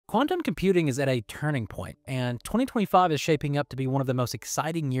Quantum computing is at a turning point, and 2025 is shaping up to be one of the most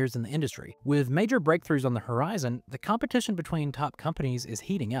exciting years in the industry. With major breakthroughs on the horizon, the competition between top companies is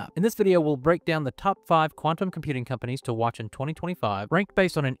heating up. In this video, we'll break down the top 5 quantum computing companies to watch in 2025, ranked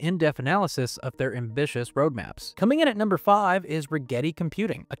based on an in-depth analysis of their ambitious roadmaps. Coming in at number 5 is Rigetti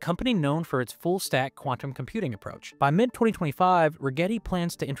Computing, a company known for its full-stack quantum computing approach. By mid-2025, Rigetti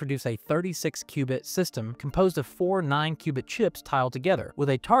plans to introduce a 36-qubit system composed of 4 9-qubit chips tiled together, with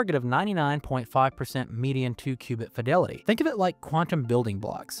a target of 99.5% median 2-qubit fidelity. Think of it like quantum building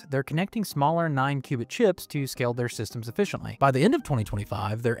blocks. They're connecting smaller 9-qubit chips to scale their systems efficiently. By the end of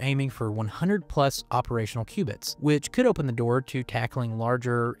 2025, they're aiming for 100+ operational qubits, which could open the door to tackling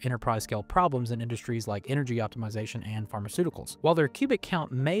larger enterprise-scale problems in industries like energy optimization and pharmaceuticals. While their qubit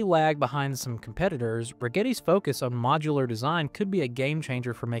count may lag behind some competitors, Rigetti's focus on modular design could be a game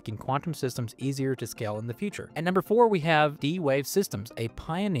changer for making quantum systems easier to scale in the future. At number 4, we have D-Wave Systems, a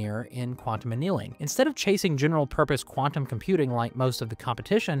pioneer in quantum annealing. Instead of chasing general-purpose quantum computing like most of the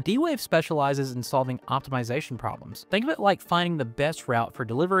competition, D-Wave specializes in solving optimization problems. Think of it like finding the best route for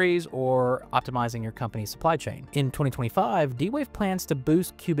deliveries or optimizing your company's supply chain. In 2025, D-Wave plans to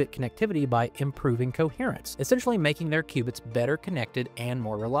boost qubit connectivity by improving coherence, essentially making their qubits better connected and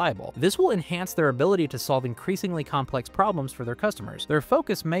more reliable. This will enhance their ability to solve increasingly complex problems for their customers. Their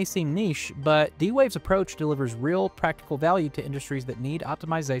focus may seem niche, but D-Wave's approach delivers real, practical value to industries that need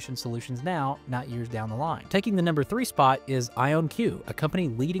optimization solutions now, not years down the line. Taking the number 3 spot is IonQ, a company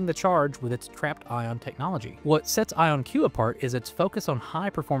leading the charge with its trapped ion technology. What sets IonQ apart is its focus on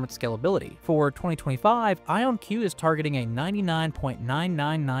high-performance scalability. For 2025, IonQ is targeting a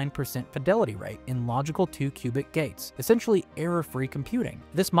 99.999% fidelity rate in logical 2-qubit gates, essentially error-free computing.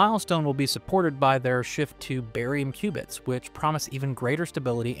 This milestone will be supported by their shift to barium qubits, which promise even greater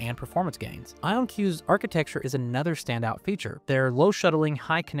stability and performance gains. IonQ's architecture is another standout feature. Their low-shuttling,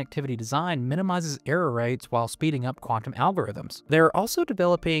 high connectivity design minimizes error rates while speeding up quantum algorithms. They're also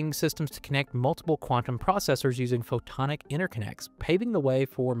developing systems to connect multiple quantum processors using photonic interconnects, paving the way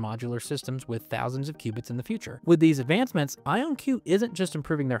for modular systems with thousands of qubits in the future. With these advancements, IonQ isn't just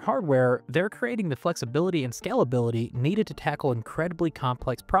improving their hardware, they're creating the flexibility and scalability needed to tackle incredibly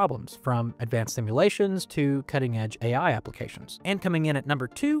complex problems, from advanced simulations to cutting-edge AI applications. And coming in at number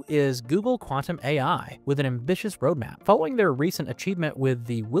 2 is Google Quantum AI, with an ambitious roadmap. Following their recent achievement with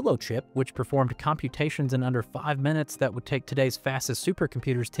the Willow chip, which performed computations in under 5 minutes that would take today's fastest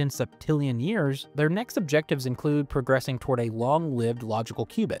supercomputers 10 septillion years, their next objectives include progressing toward a long-lived logical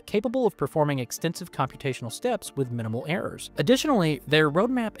qubit, capable of performing extensive computational steps with minimal errors. Additionally, their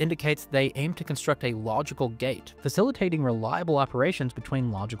roadmap indicates they aim to construct a logical gate, facilitating reliable operations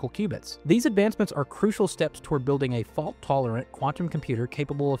between logical qubits. These advancements are crucial steps toward building a fault-tolerant quantum computer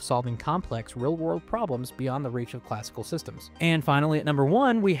capable of solving complex real-world problems beyond the reach of classical systems. And finally, at number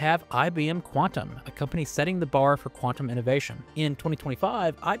 1, we have IBM Quantum, a company setting the bar for quantum innovation. In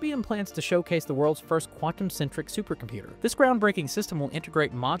 2025, IBM plans to showcase the world's first quantum-centric supercomputer. This groundbreaking system will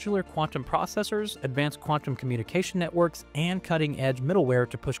integrate modular quantum processors, advanced quantum communication networks, and cutting-edge middleware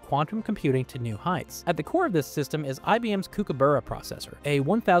to push quantum computing to new heights. At the core of this system is IBM's Kookaburra processor, a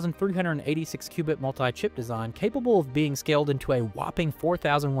 1,386-qubit multi-chip design capable of being scaled into a whopping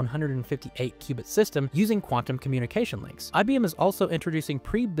 4,158-qubit system using quantum communication links. IBM is also introducing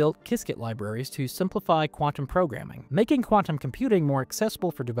pre-built Qiskit libraries to simplify quantum programming, making quantum computing more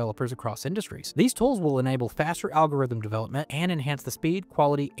accessible for developers across industries. These tools will enable faster algorithm development and enhance the speed,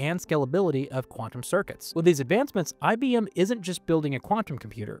 quality, and scalability of quantum circuits. With these advancements, IBM isn't just building a quantum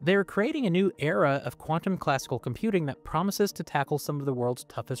computer, they're creating a new era of quantum classical computing that promises to tackle some of the world's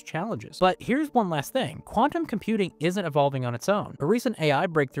toughest challenges. But here's one last thing. Quantum computing isn't evolving on its own. A recent AI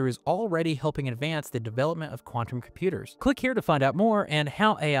breakthrough is already helping advance the development of quantum computers. Click here to find out more and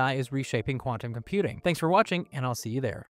how AI is reshaping quantum computing. Thanks for watching, and I'll see you there.